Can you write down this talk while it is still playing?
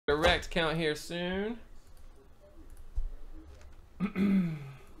max count here soon.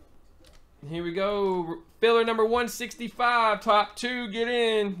 Here we go. Filler number 165. Top 2. Get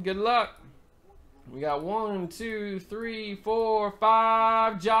in. Good luck. We got 1, 2, 3, 4,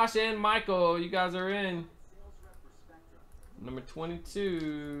 5. Josh and Michael. You guys are in. Number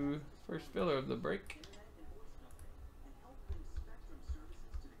 22. First filler of the break.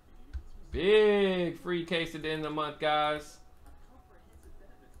 Big free case at the end of the month, guys.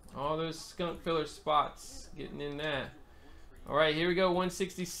 All those skunk filler spots getting in that. All right, here we go.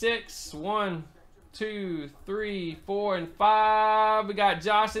 166. 1, 2, 3, 4, and 5. We got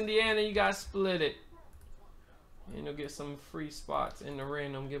Josh, Indiana. You guys split it. And you'll get some free spots in the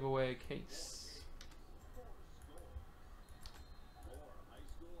random giveaway case.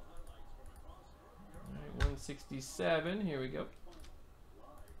 All right, 167. Here we go.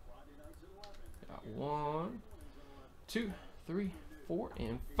 Got 1, 2, 3, 4,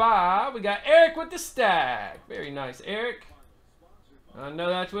 and 5. We got Eric with the stack. Very nice, Eric. I know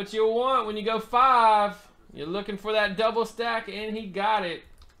that's what you'll want when you go 5. You're looking for that double stack, and he got it.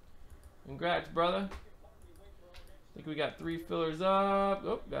 Congrats, brother. I think we got 3 fillers up.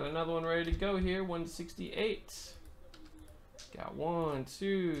 Oh, got another one ready to go here. 168. Got 1,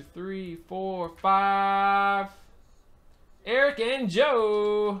 2, 3, 4, 5. Eric and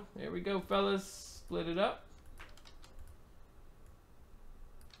Joe. There we go, fellas. Split it up.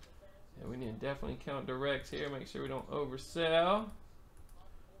 Yeah, we need to definitely count directs here. Make sure we don't oversell.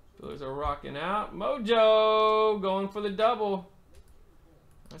 Fillers are rocking out. Mojo going for the double.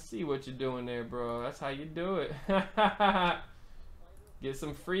 I see what you're doing there, bro. That's how you do it. Get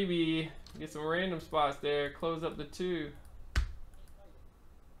some freebie. Get some random spots there. Close up the 2.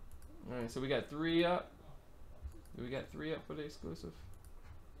 All right, so we got 3 up. We got 3 up for the exclusive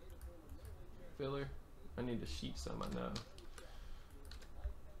filler. I need to sheet some, I know.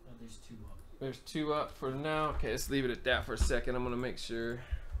 There's 2 up. There's 2 up for now. Okay, let's leave it at that for a second. I'm gonna make sure,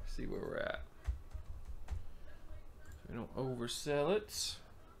 see where we're at. We don't oversell it.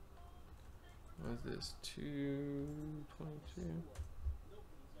 What is this? 222.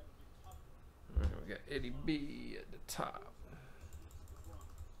 All right, we got Eddie B at the top.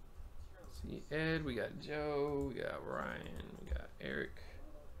 See Ed, we got Joe, we got Ryan, we got Eric,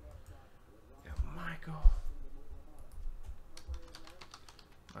 we got Michael.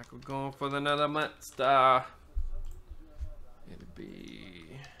 Michael going for another monster. It'll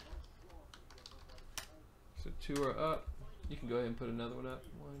be. So 2 are up. You can go ahead and put another one up.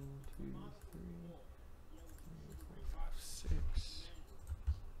 1, 2, 3, 4, 5, 6.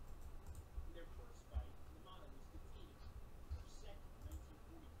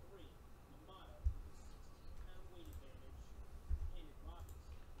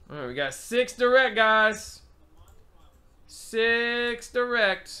 All right, we got 6 direct, guys. 6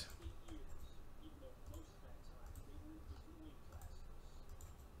 direct.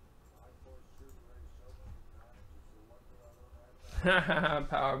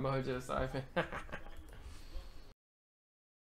 Power Mojo Siphon.